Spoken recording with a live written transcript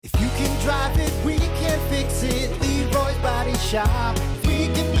drive it, we can fix it. Leroy's Body Shop. We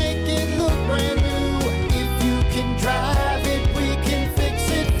can make it look brand new. If you can drive it, we can fix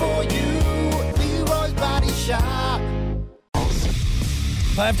it for you. Leroy's Body Shop.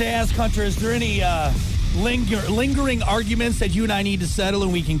 I have to ask, Hunter, is there any lingering arguments that you and I need to settle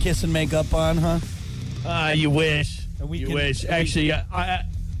and we can kiss and make up on, huh? You wish. You wish. Actually, I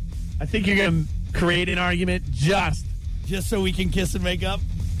think you're going to create an argument just so we can kiss and make up?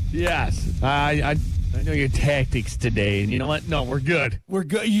 Yes. I know your tactics today, and you know what? No, we're good. We're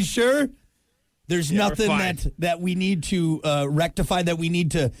good. You sure? There's nothing fine. that we need to rectify, that we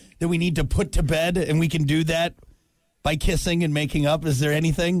need to put to bed, and we can do that by kissing and making up. Is there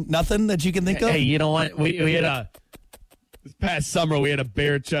anything? Nothing that you can think of? Hey, you know what? We had this past summer we had a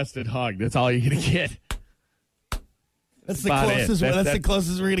bare-chested hug. That's all you're gonna get. That's the closest. That's the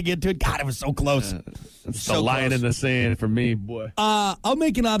closest we're gonna get to it. God, it was so close. It's so the line close in the sand for me, boy. I'll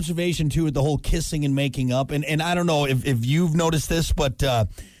make an observation too with the whole kissing and making up, and I don't know if you've noticed this, but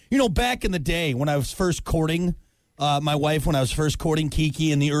back in the day when I was first courting my wife, when I was first courting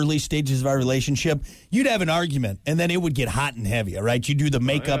Kiki in the early stages of our relationship, you'd have an argument, and then it would get hot and heavy, all right? You do the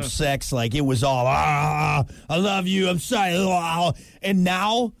makeup sex, like it was all, I love you, I'm sorry, and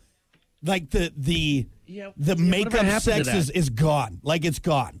now, like the makeup sex is gone. Like, it's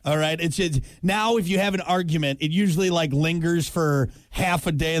gone, all right? It's now if you have an argument, it usually, like, lingers for half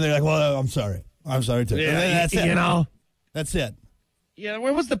a day, and they're like, well, I'm sorry too. Yeah, that's it. That's it. Yeah,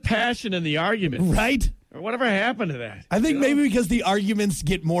 where was the passion in the argument? Right? Or whatever happened to that? I think maybe because the arguments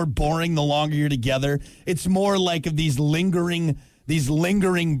get more boring the longer you're together. It's more like of these lingering,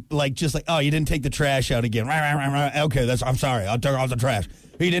 like, just like, oh, you didn't take the trash out again. Okay, I'm sorry. I'll turn off the trash.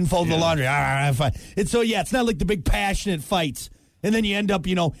 You didn't fold the laundry. Fine. It's not like the big passionate fights. And then you end up,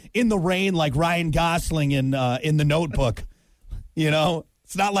 in the rain like Ryan Gosling in The Notebook.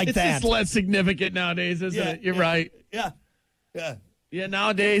 It's not like that. It's just less significant nowadays, isn't it? You're right. Yeah. Yeah,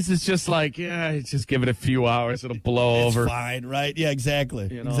 nowadays it's just like, just give it a few hours. It'll blow over. It's fine, right? Yeah, exactly.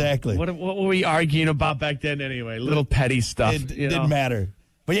 Exactly. What were we arguing about back then anyway? Little petty stuff. It didn't matter.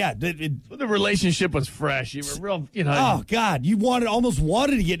 But yeah, the relationship was fresh. You were real, Oh, God. You almost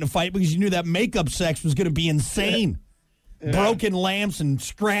wanted to get in a fight because you knew that makeup sex was going to be insane. Yeah. Broken lamps and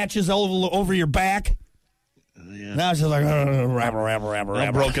scratches all over your back. Yeah. Now it's just like,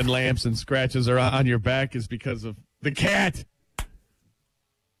 rabble. Broken lamps and scratches are on your back is because of the cat.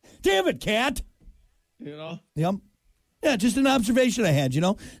 Damn it, cat. Yep. Yeah, just an observation I had,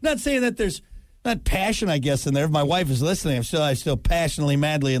 Not saying that there's not passion, I guess, in there. If my wife is listening, I'm still passionately,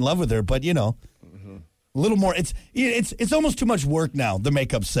 madly in love with her. But, a little more. It's almost too much work now, the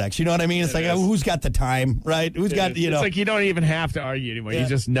makeup sex. You know what I mean? It's like, who's got the time, right? Who's got, It's like you don't even have to argue anymore. Yeah. You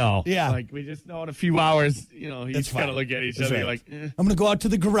just know. Yeah. Like, we just know in a few hours, you just kind of look at each other. Right. Like, I'm going to go out to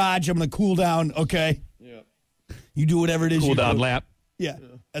the garage. I'm going to cool down. Okay. Yeah. You do whatever it is. Cool down lap. Yeah.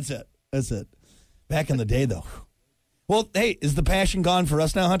 That's it. Back in the day, though. Well, hey, is the passion gone for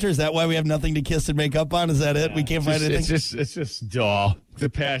us now, Hunter? Is that why we have nothing to kiss and make up on? Is that it? We can't find anything? It's just dull. The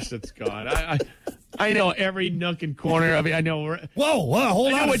passion's gone. I know every nook and corner of it. I know.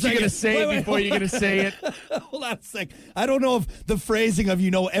 Hold on what a you're second. going to say before you're going to say it. Hold on a sec. I don't know if the phrasing of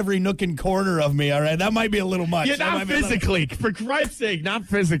every nook and corner of me, all right? That might be a little much. Yeah, not physically. For Christ's sake, not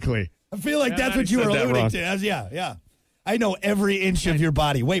physically. I feel like that's what you were alluding to. Yeah. I know every inch of your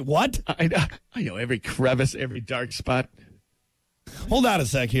body. Wait, what? I know every crevice, every dark spot. Hold on a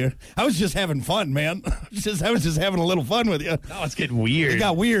sec here. I was just having fun, man. I was just having a little fun with you. No, it's getting weird. It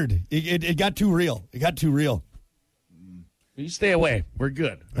got weird. It got too real. You stay away. We're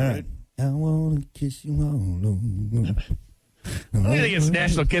good. All right. I want to kiss you all over. I don't think it's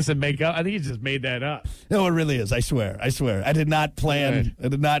National Kiss and Make Up. I think you just made that up. No, it really is. I swear. I did not plan.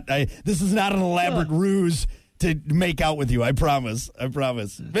 Right. This is not an elaborate ruse to make out with you. I promise.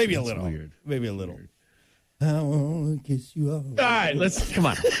 Maybe a little. Weird. Maybe a little. I want to kiss you all. All right, come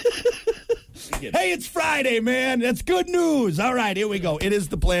on. Hey, it's Friday, man. That's good news. All right, here we go. It is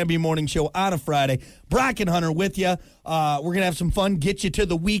the Plan B Morning Show on a Friday. Brock and Hunter with you. We're going to have some fun, get you to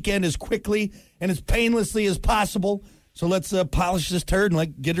the weekend as quickly and as painlessly as possible. So let's polish this turd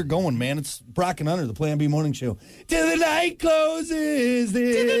and get her going, man. It's Brock and Hunter, the Plan B Morning Show. Till the night closes. Till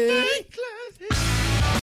the night closes.